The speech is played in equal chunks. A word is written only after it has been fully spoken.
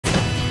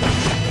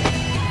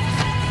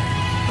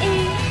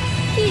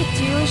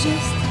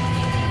juste.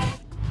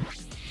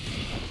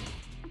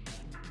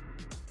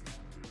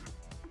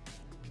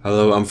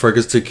 Hello, I'm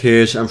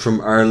Fergus2k8, I'm from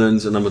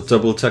Ireland and I'm a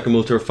double Tekken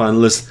Multi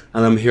finalist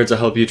and I'm here to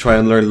help you try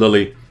and learn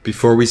Lili.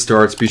 Before we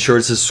start, be sure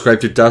to subscribe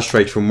to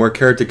DashFight for more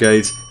character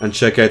guides and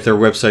check out their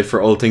website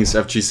for all things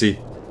FGC.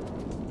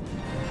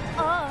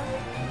 Oh,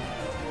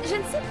 je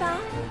ne sais pas.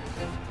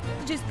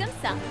 Juste comme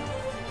ça.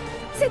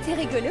 C'était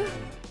rigolo.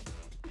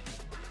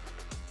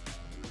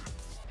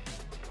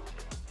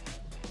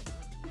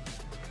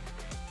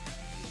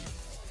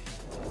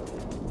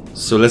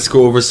 So let's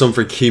go over some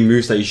for key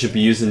moves that you should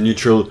be using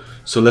neutral.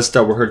 So let's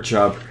start with her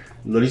jab.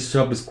 Lili's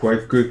jab is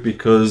quite good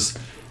because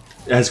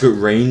it has good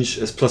range.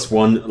 It's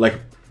 +1 like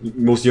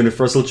most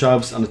universal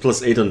jabs and it's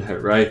 +8 on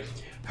hit, right?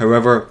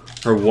 However,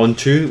 her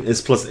 1-2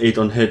 is +8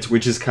 on hit,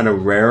 which is kind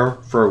of rare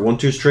for a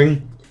 1-2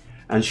 string.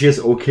 And she has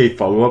okay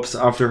follow-ups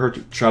after her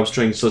jab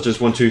string, such as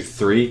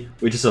 1-2-3,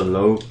 which is a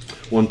low,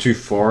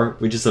 1-2-4,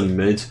 which is a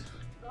mid,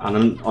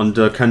 and on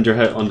the counter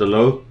hit on the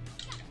low,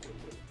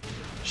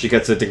 she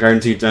gets the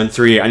guaranteed down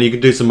 3, and you can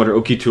do some other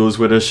Oki tools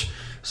with it.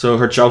 So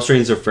her jab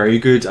strings are very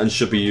good and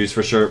should be used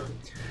for sure.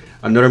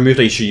 Another move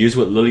that you should use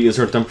with Lili is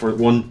her Demfort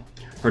 1.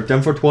 Her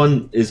Demfort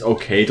 1 is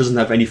okay, doesn't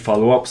have any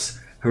follow-ups.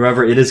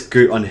 However, it is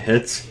good on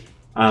hit,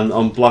 and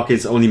on block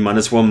it's only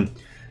 -1.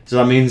 So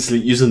that means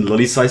using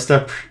Lili's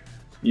sidestep,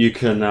 you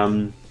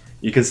can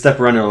step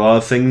around a lot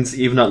of things,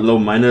 even at low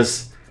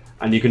minus,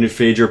 and you can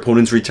evade your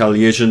opponent's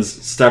retaliations,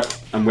 step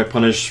and whip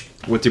punish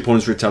with the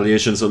opponent's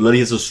retaliation. So Lili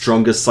is the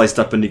strongest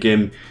sidestep in the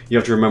game. You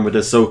have to remember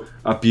this, so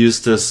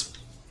abuse this.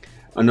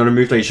 Another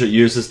move that you should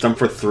use is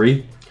Demfort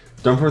 3.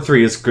 Demfort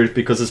 3 is good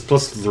because it's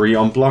 +3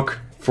 on block,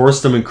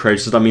 force them and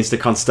crouch, so that means they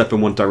can't step in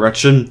one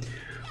direction.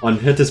 On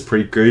hit is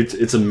pretty good,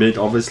 it's a mid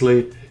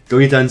obviously. The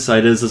only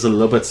downside is it's a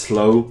little bit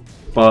slow,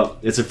 but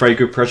it's a very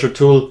good pressure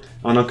tool.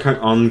 And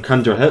on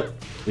counter hit,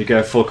 you get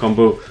a full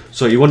combo.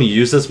 So you want to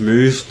use this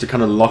move to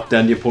kind of lock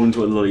down the opponent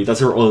with Lili. That's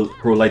her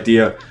whole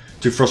idea,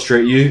 to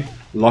frustrate you,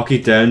 lock you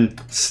down,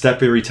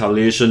 step your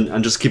retaliation,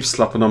 and just keep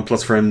slapping on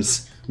plus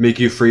frames, make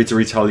you free to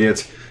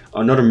retaliate.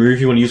 Another move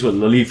you want to use with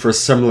Lili for a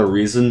similar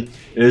reason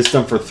is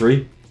Demfort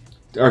 3.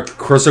 Or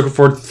Cross Circle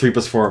Forward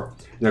 3+4.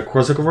 Now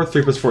Cross Circle Forward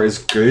 3+4 is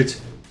good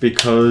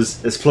because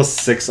it's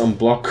 +6 on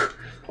block.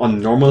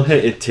 On normal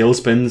hit it tail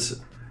spins,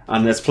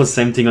 and it's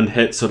 +17 on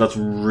hit, so that's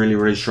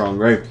really strong,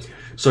 right?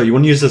 So you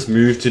want to use this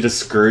move to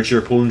discourage your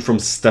opponent from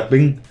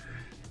stepping,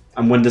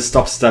 and when they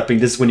stop stepping,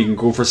 this is when you can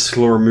go for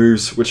slower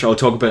moves, which I'll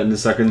talk about in a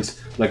second,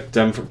 like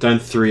down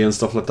 3 and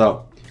stuff like that.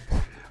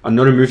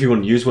 Another move you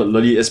want to use with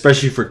Lili,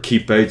 especially for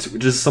keep outs,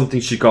 which is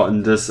something she got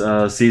in this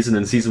season,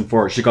 in season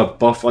 4. She got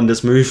buff on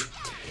this move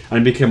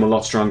and became a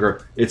lot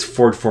stronger. It's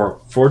forward 4.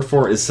 Forward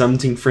 4 is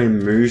 17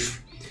 frame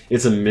move.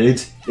 It's a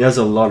mid, it has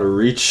a lot of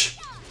reach.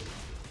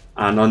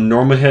 And on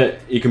normal hit,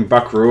 you can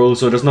back roll,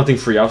 so there's nothing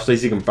free after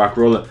this, you can back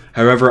roll it.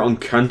 However, on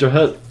counter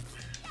hit,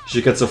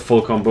 she gets a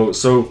full combo.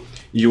 So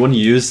you want to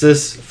use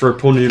this for an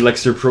opponent who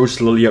likes to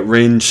approach Lili at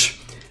range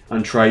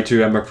and try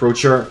to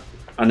approach her,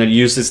 and then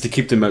use this to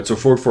keep them out. So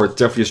forward 4 is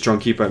definitely a strong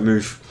keep out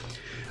move.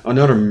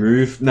 Another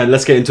move, now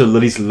let's get into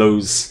Lili's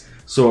lows.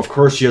 So of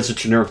course she has a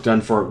generic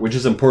Demfort, which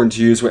is important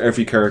to use with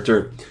every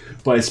character,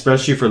 but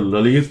especially for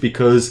Lili,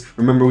 because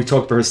remember we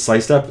talked about her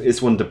sidestep,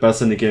 it's one of the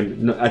best in the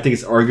game. I think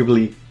it's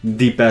arguably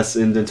the best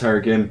in the entire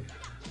game.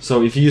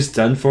 So if you use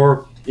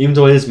Demfort, even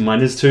though it is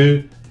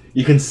 -2,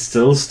 you can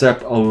still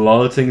step a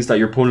lot of things that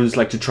your opponents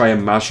like to try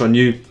and mash on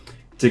you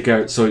to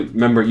get. So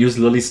remember, use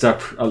Lili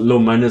step at low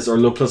minus or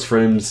low plus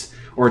frames,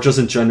 or just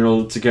in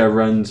general to get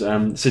around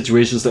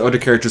situations that other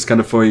characters can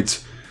avoid.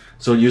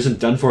 So using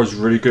Demfort is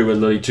really good with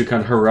Lili to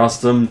kind of harass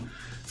them,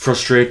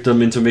 frustrate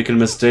them into making a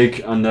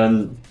mistake, and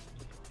then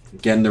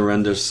getting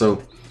around it.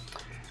 So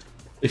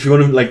if you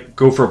want to like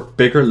go for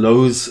bigger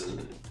lows,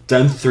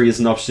 Dem 3 is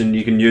an option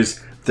you can use.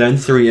 Dem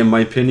 3, in my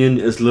opinion,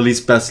 is Lili's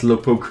best low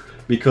poke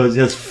because it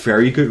has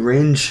very good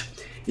range.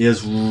 It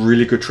has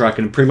really good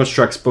tracking, pretty much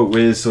tracks both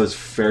ways, so it's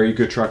very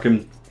good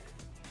tracking.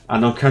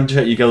 And on counter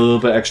hit you get a little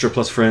bit extra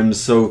plus frames,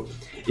 so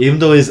even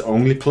though it's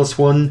only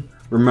 +1,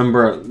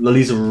 remember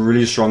Lili's a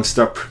really strong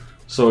step.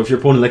 So if your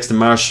opponent likes to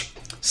mash,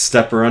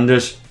 step around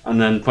it and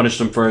then punish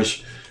them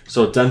first.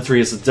 So Dem 3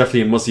 is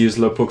definitely a must-use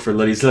low poke for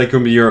Lili. It's like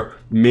going to be your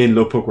main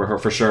low poke with her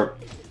for sure.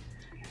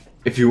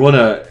 If you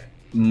want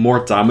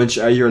more damage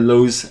at your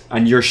lows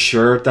and you're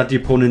sure that the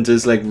opponent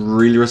is like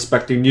really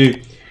respecting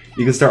you,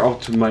 you can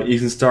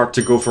start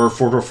to go for a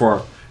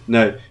 4-4.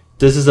 Now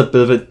this is a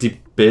bit of a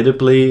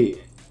debatably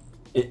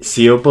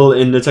seeable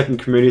in the Tekken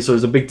community, so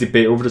there's a big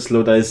debate over this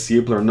low that is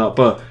seeable or not,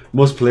 but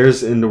most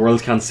players in the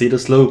world can't see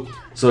this low,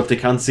 so if they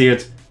can't see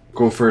it,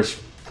 go for it.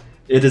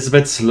 It is a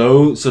bit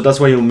slow, so that's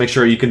why you'll make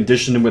sure you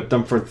condition them with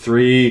Demfort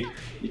 3,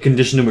 you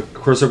condition them with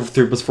Cross Circle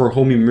 3+4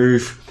 homie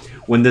move.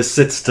 When they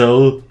sit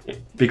still,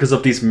 because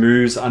of these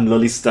moves and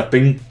Lili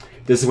stepping,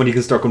 this is when you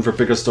can start going for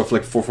bigger stuff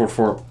like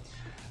 4-4-4.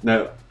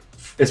 Now,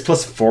 it's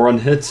 +4 on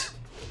hit,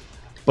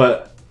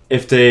 but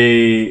if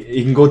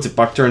you can go to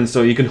back turn,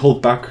 so you can hold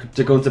back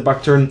to go into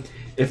back turn.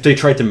 If they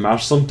try to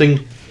mash something,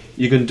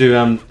 you can do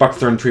back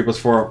turn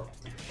 3+4.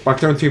 back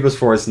turn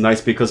 3+4 is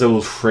nice because it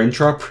will frame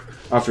trap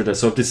after this.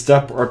 So if they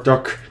step or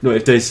duck, no,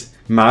 if they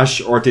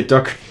mash or they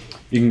duck,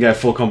 you can get a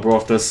full combo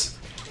off this.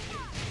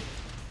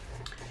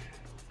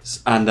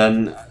 And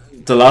then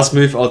the last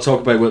move I'll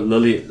talk about with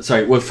Lili,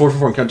 sorry, with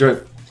 4-4 on counter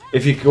hit.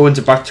 If you go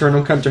into back turn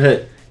on counter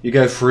hit, you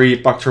get a free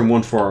back turn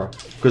 1-4.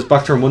 Because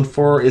back turn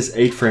 1-4 is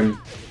 8 frame.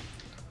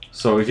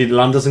 So if you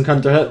land this on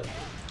counter hit,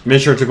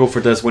 make sure to go for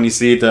this when you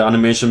see the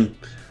animation.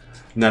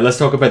 Now let's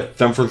talk about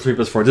them for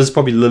 3+4. This is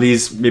probably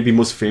Lili's maybe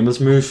most famous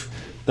move.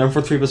 Them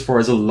for 3+4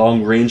 is a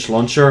long range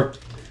launcher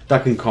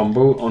that can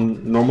combo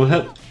on normal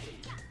hit.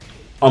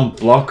 On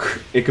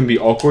block, it can be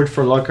awkward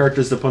for a lot of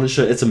characters to punish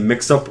it. It's a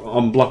mix-up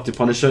on block to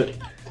punish it.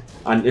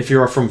 And if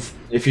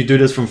you do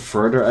this from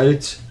further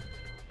out,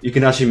 you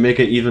can actually make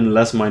it even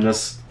less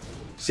minus.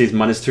 See, it's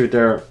 -2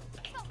 there.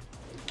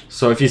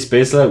 So if you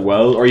space that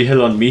well, or you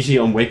hit on meaty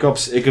on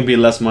wake-ups, it can be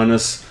less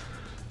minus.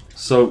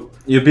 So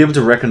you'll be able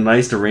to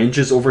recognize the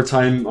ranges over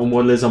time on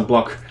what it is on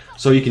block.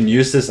 So you can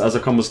use this as a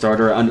combo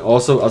starter and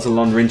also as a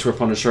long range for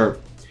Punisher.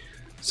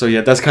 So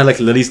yeah, that's kind of like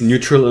Lili's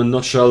neutral in a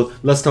nutshell.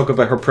 Let's talk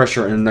about her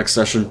pressure in the next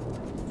session.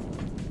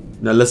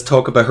 Now let's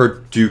talk about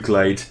her Duke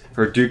Glide.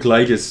 Her Duke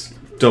Glide is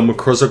done with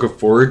crossover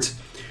forward.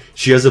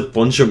 She has a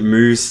bunch of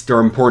moves that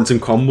are important in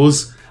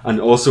combos and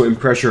also in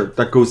pressure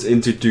that goes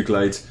into Duke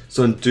Glide.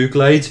 So in Duke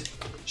Glide,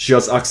 she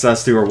has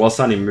access to her while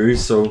standing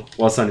moves. So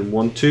while standing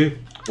 1-2,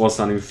 while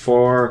standing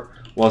 4,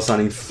 while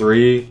standing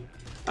 3.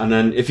 And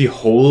then if he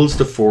holds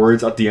the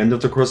forward at the end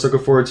of the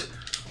crossover forward,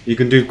 you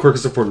can do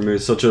crossover forward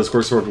moves such as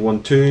crossover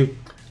 1-2,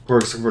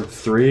 crossover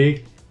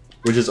 3,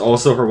 which is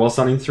also her while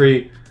standing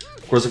 3,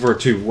 crossover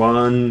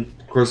 2-1,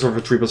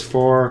 crossover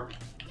 3+4.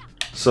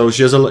 So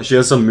she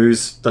has some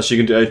moves that she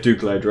can do out Duke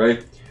Glide,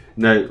 right?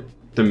 Now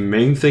the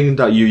main thing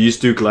that you use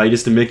Duke Glide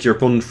is to make your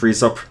opponent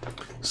freeze up.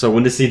 So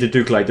when they see the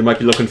Duke Glide, they might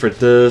be looking for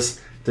this,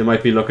 they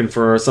might be looking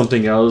for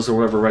something else or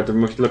whatever, right? They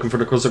might be looking for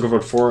the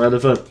crossover 4 out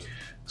of it.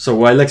 So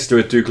what I like to do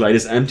with Duke Glide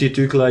is empty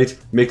Duke Glide,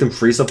 make them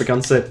freeze up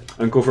against it,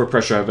 and go for a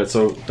pressure out of it.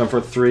 So down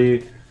for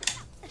 3,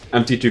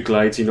 empty Duke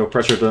Glide, you know,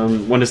 pressure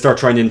them. When they start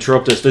trying to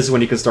interrupt it, this is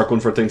when you can start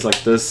going for things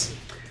like this.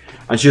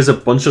 And she has a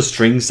bunch of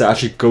strings that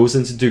actually goes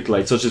into Duke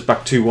Glide, such as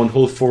back 2-1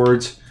 hold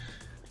forward,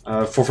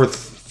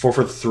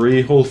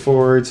 4-4-3 hold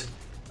forward,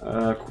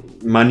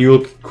 manual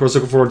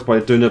crossover forward by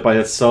doing it by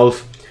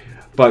itself,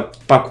 but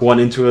back 1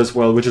 into it as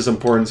well, which is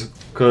important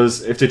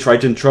because if they try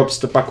to interrupt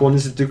the back 1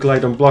 into Duke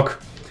Glide on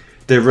block,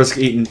 they risk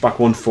eating back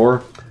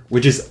 1-4,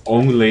 which is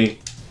only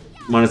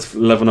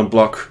 -11 on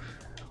block.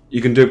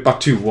 You can do it back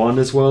 2-1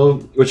 as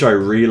well, which I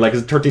really like.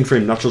 It's a 13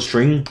 frame natural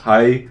string,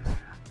 high.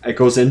 It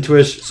goes into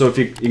it, so if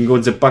you can go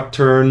into back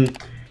turn,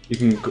 you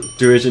can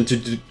do it into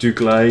Duke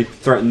Glide,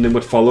 threaten them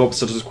with follow-ups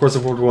such as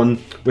crossover forward 1,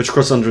 which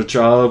cross under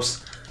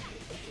jobs.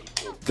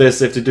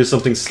 This if they do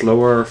something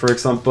slower, for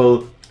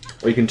example,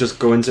 or you can just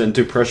go into and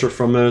do pressure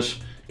from it,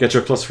 get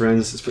your plus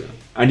friends,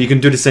 and you can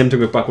do the same thing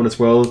with back 1 as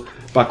well.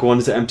 Back 1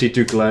 is to empty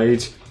Duke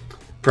Glide,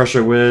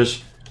 pressure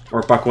with,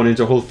 or back 1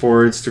 into hold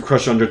forwards to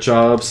crush under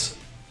jobs.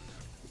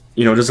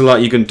 You know, there's a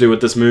lot you can do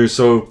with this move,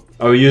 so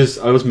I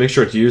always make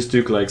sure to use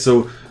Duke Glide.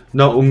 So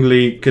not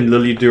only can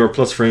Lili do her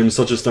plus frames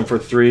such as them for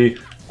 3,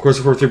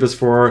 crossover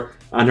 3+4,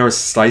 and her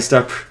side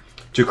step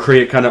to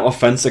create kind of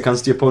offense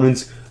against the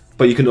opponent,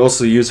 but you can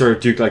also use her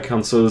Duke Glide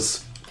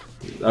cancels,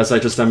 as I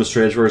just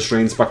demonstrated, where her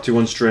strings back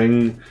 2-1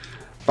 string,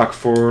 back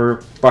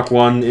 4, back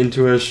 1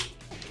 into it,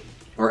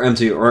 or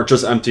empty, or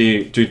just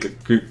empty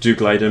Duke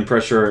Glide in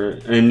pressure,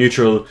 in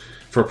neutral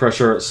for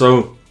pressure.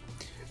 So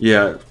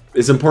yeah,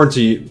 it's important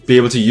to be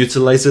able to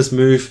utilize this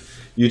move,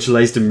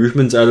 utilize the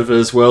movement out of it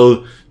as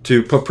well,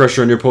 to put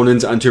pressure on your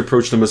opponent and to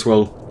approach them as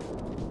well.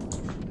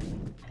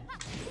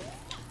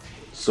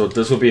 So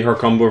this will be her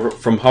combo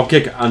from hop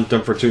kick and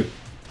down for 2.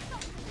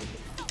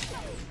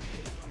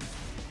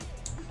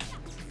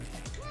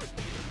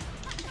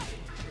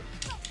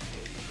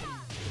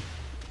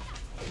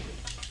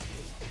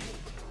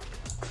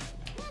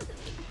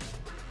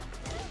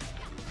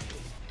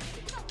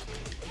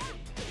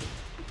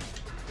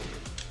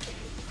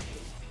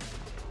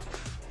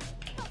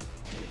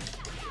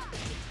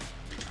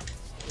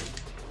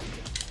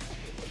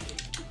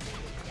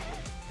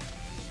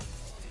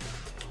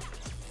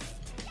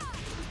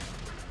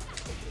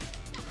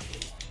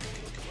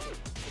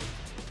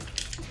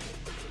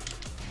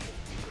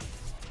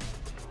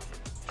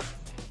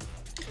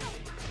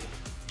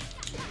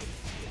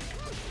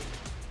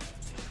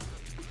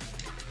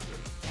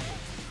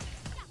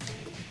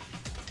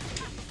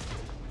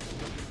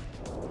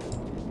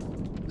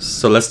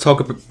 So let's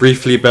talk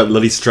briefly about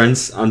Lili's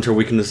strengths and her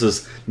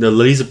weaknesses. Now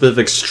Lili's a bit of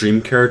an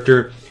extreme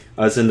character,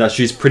 as in that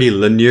she's pretty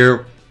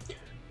linear,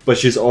 but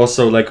she's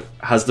also like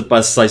has the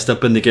best side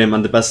step in the game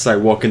and the best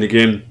side walk in the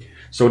game.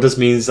 So this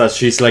means that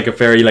she's like a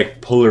very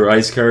like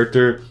polarized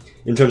character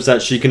in terms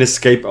that she can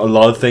escape a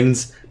lot of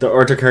things that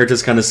other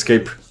characters can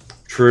escape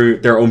through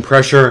their own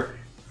pressure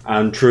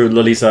and through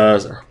Lili's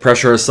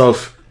pressure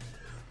herself.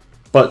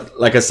 But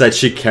like I said,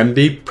 she can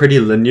be pretty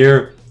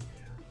linear.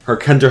 Her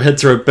counter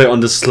hits are a bit on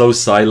the slow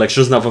side. Like, she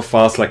doesn't have a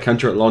fast like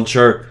counter hit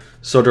launcher,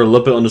 so they're a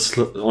little bit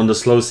on the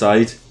slow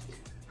side.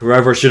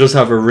 However, she does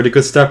have a really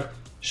good step.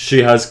 She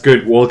has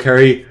good wall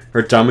carry.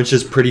 Her damage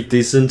is pretty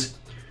decent.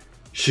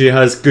 She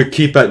has good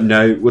keep out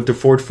now with the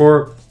forward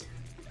 4.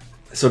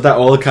 So that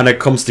all kind of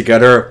comes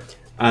together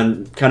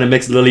and kind of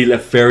makes Lili a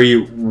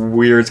very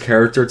weird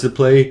character to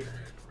play.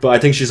 But I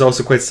think she's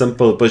also quite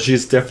simple, but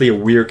she's definitely a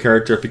weird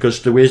character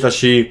because the way that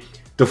she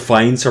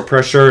defines her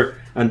pressure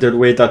and the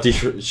way that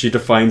she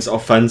defines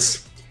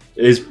offense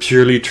is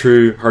purely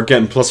through her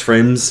getting plus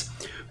frames,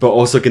 but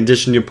also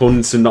conditioning the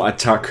opponents to not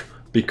attack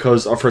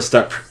because of her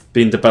step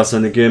being the best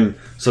in the game.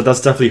 So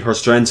that's definitely her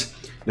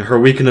strength. Now, her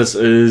weakness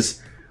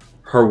is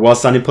her while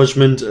standing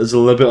punishment is a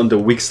little bit on the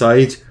weak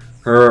side.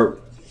 Her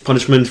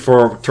punishment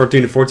for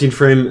 13 to 14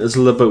 frame is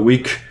a little bit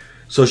weak,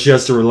 so she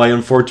has to rely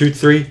on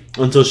 4-2-3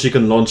 until she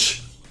can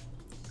launch.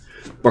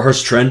 But her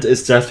strength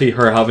is definitely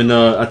her having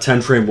a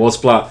 10 frame wall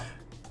splat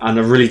and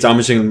a really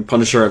damaging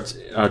Punisher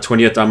at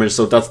 28 damage,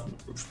 so that's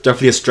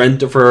definitely a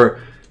strength of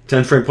her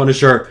 10 frame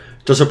Punisher.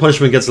 Just her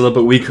punishment gets a little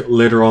bit weak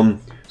later on.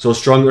 So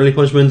strong early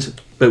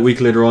punishment, bit weak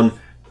later on.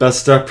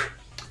 Best step,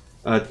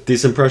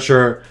 decent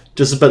pressure,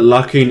 just a bit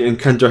lacking in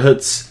counter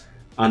hits,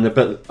 and a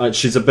bit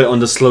she's a bit on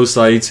the slow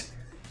side.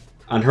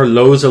 And her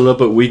lows are a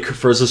little bit weak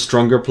versus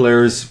stronger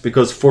players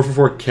because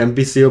 4-4-4 can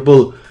be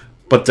seeable,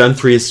 but then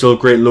 3 is still a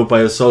great low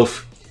by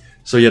itself.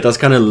 So yeah, that's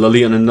kind of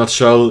Lili in a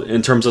nutshell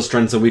in terms of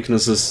strengths and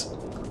weaknesses.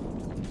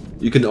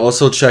 You can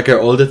also check out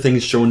all the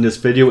things shown in this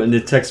video in the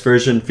text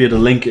version via the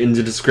link in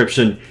the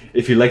description.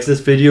 If you liked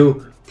this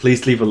video,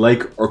 please leave a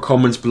like or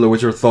comments below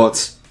with your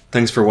thoughts.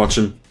 Thanks for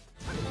watching.